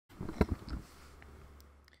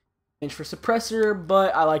range for suppressor,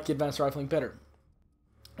 but I like the advanced rifling better.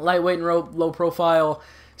 Lightweight and low profile,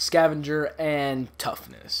 scavenger, and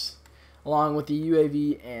toughness, along with the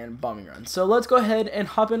UAV and bombing run. So let's go ahead and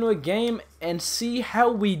hop into a game and see how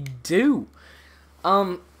we do.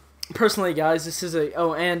 Personally, guys, this is a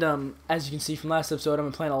as you can see from last episode, I've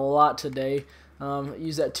been playing a lot today.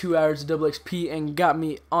 Used that 2 hours of double XP and got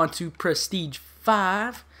me onto Prestige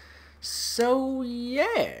 5. So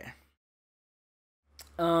yeah.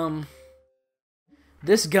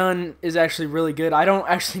 This gun is actually really good. I don't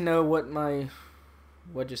actually know what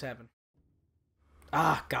just happened.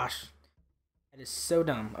 Ah, gosh. That is so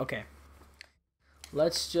dumb. Okay.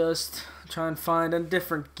 Let's just try and find a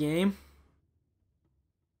different game.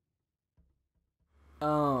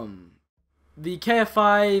 The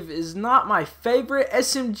KF5 is not my favorite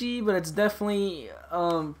SMG, but it's definitely,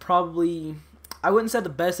 probably, I wouldn't say the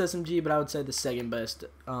best SMG, but I would say the second best,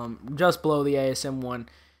 just below the ASM1.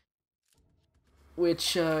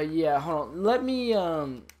 Which, yeah, hold on. Let me,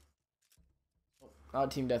 not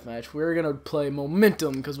team deathmatch. We're gonna play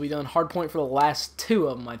Momentum because we done hardpoint for the last 2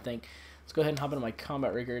 of them, I think. Let's go ahead and hop into my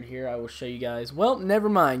combat record here. I will show you guys. Well, never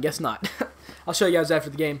mind. Guess not. I'll show you guys after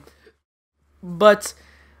the game. But,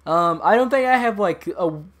 I don't think I have, like,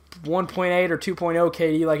 a 1.8 or 2.0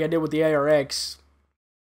 KD like I did with the ARX.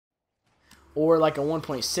 Or, like, a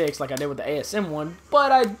 1.6 like I did with the ASM1.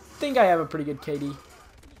 But I think I have a pretty good KD.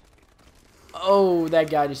 Oh,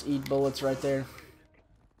 that guy just eat bullets right there.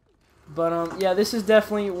 But, yeah, this is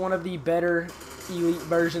definitely one of the better elite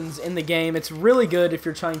versions in the game. It's really good if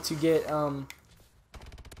you're trying to get,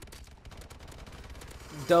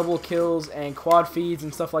 double kills and quad feeds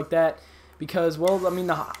and stuff like that. Because, well, I mean,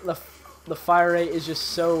 the fire rate is just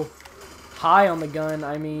so high on the gun.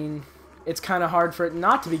 I mean, it's kind of hard for it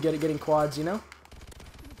not to be good at getting quads, you know?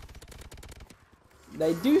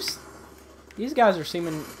 They do... These guys are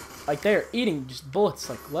seeming... like they're eating just bullets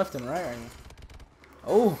like left and right now.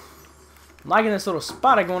 Oh, I'm liking this little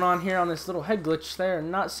spot going on here on this little head glitch there,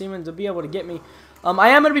 not seeming to be able to get me. I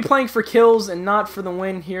am going to be playing for kills and not for the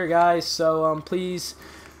win here, guys. So please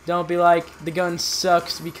don't be like the gun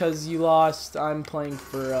sucks because you lost. I'm playing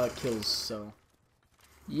for kills. So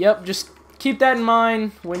yep, just keep that in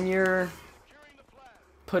mind when you're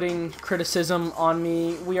putting criticism on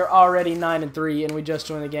me. We are already 9-3 and we just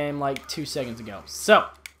joined the game like 2 seconds ago. So.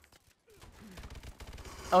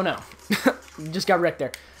 Oh no, just got wrecked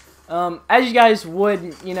there. As you guys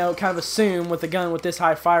would, you know, kind of assume with a gun with this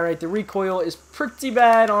high fire rate, the recoil is pretty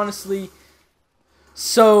bad, honestly.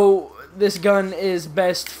 So this gun is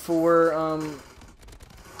best for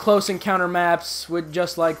close encounter maps with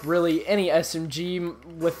just like really any SMG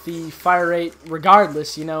with the fire rate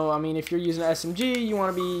regardless, you know. I mean, if you're using an SMG, you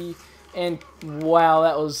want to be in... Wow,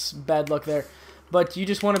 that was bad luck there. But you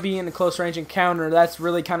just want to be in a close range encounter. That's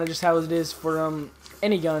really kind of just how it is for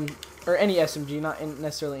any gun, or any SMG, not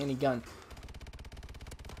necessarily any gun.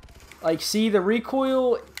 Like, see, the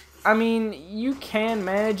recoil, I mean, you can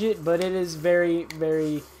manage it, but it is very,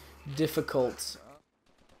 very difficult.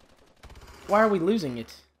 Why are we losing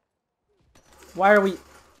it? Why are we...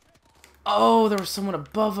 Oh, there was someone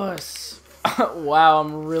above us. Wow,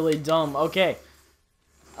 I'm really dumb. Okay.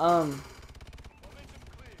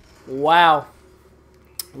 Wow.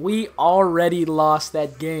 We already lost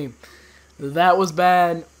that game. That was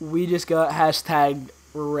bad. We just got hashtag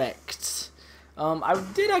wrecked. I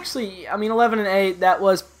did actually, I mean, 11-8, that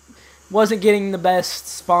wasn't getting the best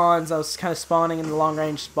spawns. I was kind of spawning in the long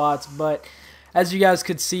range spots, but as you guys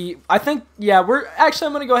could see, I think, yeah, I'm going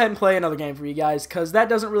to go ahead and play another game for you guys, because that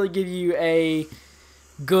doesn't really give you a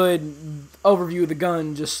good overview of the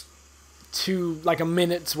gun, just like a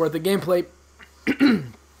minute's worth of gameplay.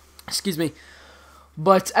 Excuse me.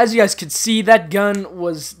 But as you guys could see, that gun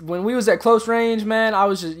was, when we was at close range, man,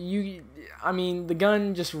 I mean, the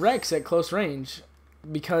gun just wrecks at close range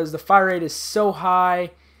because the fire rate is so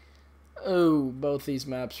high. Oh, both these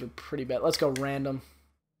maps are pretty bad. Let's go random.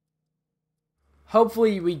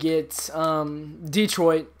 Hopefully we get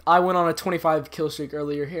Detroit. I went on a 25 kill streak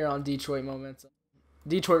earlier here on Detroit Momentum.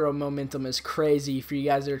 Detroit Momentum is crazy for you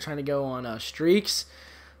guys that are trying to go on streaks.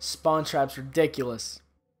 Spawn traps ridiculous.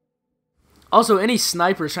 Also, any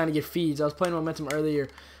snipers trying to get feeds. I was playing Momentum earlier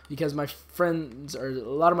because my friends, or a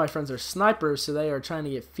lot of my friends are snipers, so they are trying to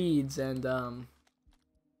get feeds. And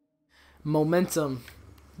Momentum,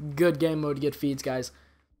 good game mode to get feeds, guys.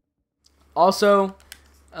 Also,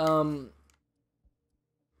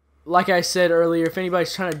 like I said earlier, if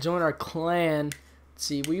anybody's trying to join our clan, let's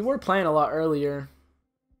see, we were playing a lot earlier.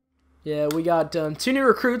 Yeah, we got 2 new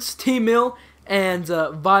recruits, T-Mill and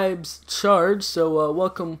Vibes Charge. So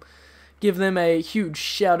welcome give them a huge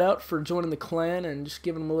shout out for joining the clan and just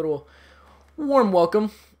giving them a little warm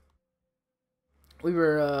welcome. We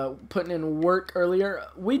were putting in work earlier.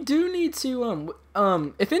 We do need to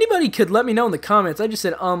if anybody could let me know in the comments. I just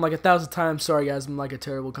said like 1,000 times. Sorry guys, I'm like a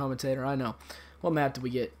terrible commentator. I know. What map did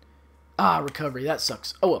we get? Ah, recovery. That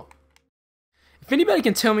sucks. Oh well. If anybody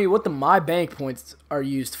can tell me what the my bank points are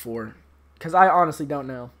used for, because I honestly don't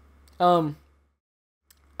know.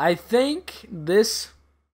 I think this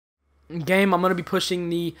game I'm going to be pushing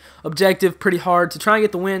the objective pretty hard to try and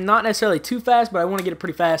get the win. Not necessarily too fast, but I want to get it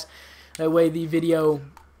pretty fast. That way the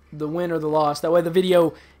win or the loss, that way the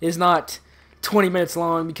video is not 20 minutes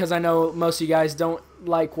long, because I know most of you guys don't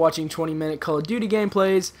like watching 20-minute Call of Duty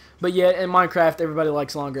gameplays, but yet in Minecraft everybody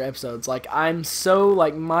likes longer episodes. Like, I'm so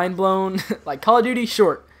like mind blown. Like, Call of Duty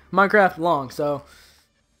short, Minecraft long, so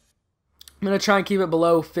I'm going to try and keep it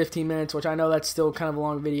below 15 minutes, which I know that's still kind of a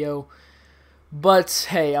long video. But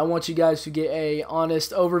hey, I want you guys to get a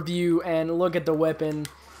honest overview and look at the weapon,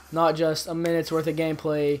 not just a minute's worth of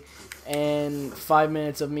gameplay and 5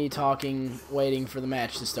 minutes of me talking, waiting for the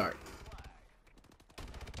match to start.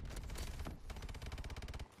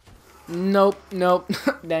 Nope, nope.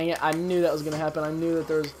 Dang it, I knew that was going to happen. I knew that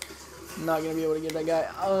there was not going to be able to get that guy.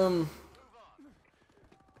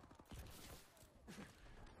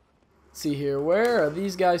 Let's see here. Where are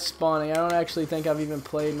these guys spawning? I don't actually think I've even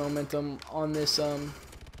played Momentum on this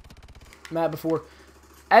map before.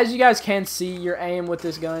 As you guys can see, your aim with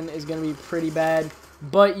this gun is going to be pretty bad,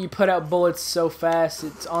 but you put out bullets so fast,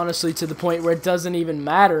 it's honestly to the point where it doesn't even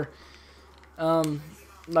matter.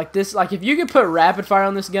 Like this, like if you could put rapid fire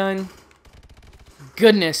on this gun,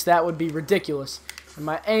 goodness, that would be ridiculous. And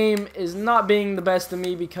my aim is not being the best of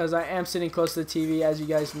me because I am sitting close to the TV, as you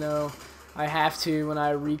guys know. I have to when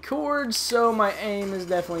I record, so my aim is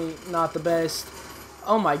definitely not the best.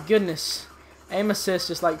 Oh my goodness. Aim assist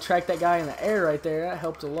just like tracked that guy in the air right there. That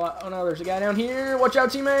helped a lot. Oh no, there's a guy down here. Watch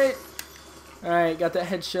out, teammate. Alright, got that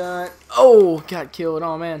headshot. Oh, got killed.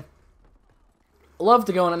 Oh man. Love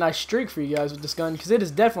to go on a nice streak for you guys with this gun, because it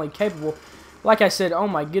is definitely capable. Like I said, oh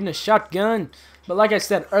my goodness, shotgun. But like I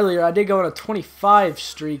said earlier, I did go on a 25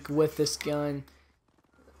 streak with this gun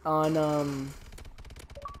on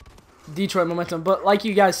Detroit Momentum. But like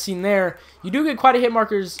you guys seen there, you do get quite a hit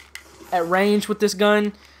markers at range with this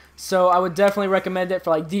gun. So I would definitely recommend it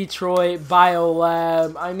for like Detroit,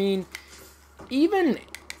 Biolab. I mean, even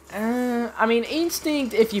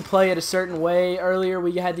Instinct, if you play it a certain way. Earlier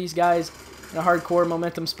we had these guys in a hardcore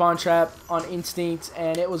Momentum spawn trap on Instinct,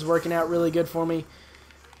 and it was working out really good for me.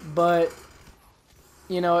 But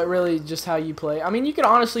you know, it really just how you play. I mean, you could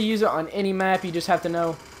honestly use it on any map. You just have to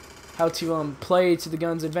know how to play to the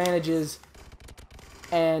gun's advantages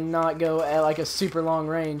and not go at like a super long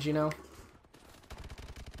range, you know.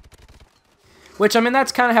 Which, I mean,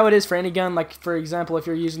 that's kind of how it is for any gun. Like, for example, if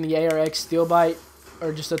you're using the ARX Steel Bite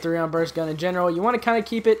or just a 3-round burst gun in general, you want to kind of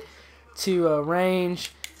keep it to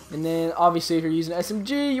range. And then, obviously, if you're using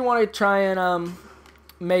SMG, you want to try and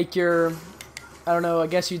make your, I don't know, I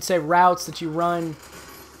guess you'd say routes that you run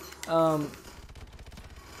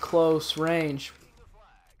close range.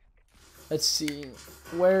 Let's see,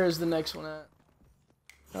 where is the next one at?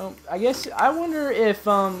 Oh, I guess, I wonder if,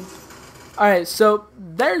 alright, so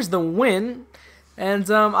there's the win. And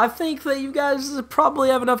I think that you guys probably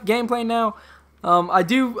have enough gameplay now. I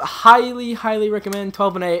do highly recommend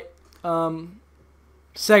 12 and 8.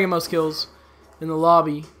 Second most kills in the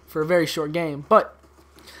lobby for a very short game. But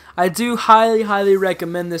I do highly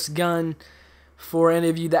recommend this gun for any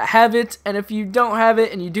of you that have it. And if you don't have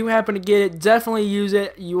it and you do happen to get it, definitely use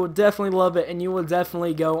it. You will definitely love it, and you will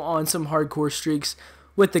definitely go on some hardcore streaks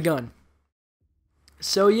with the gun.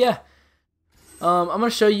 So yeah. I'm going to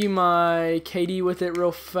show you my KD with it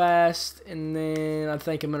real fast, and then I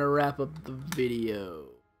think I'm going to wrap up the video.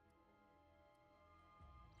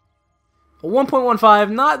 1.15,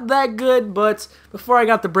 not that good, but before I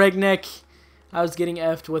got the Breakneck, I was getting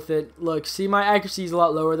effed with it. Look, see, my accuracy is a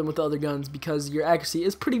lot lower than with the other guns because your accuracy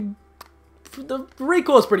is the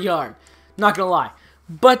recoil is pretty hard, not going to lie.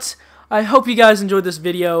 But I hope you guys enjoyed this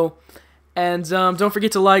video, and don't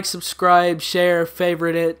forget to like, subscribe, share,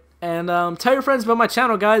 favorite it. And tell your friends about my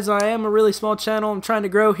channel, guys. I am a really small channel. I'm trying to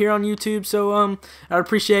grow here on YouTube, so I'd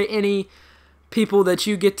appreciate any people that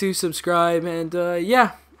you get to subscribe. And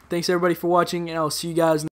yeah, thanks everybody for watching, and I'll see you guys next time.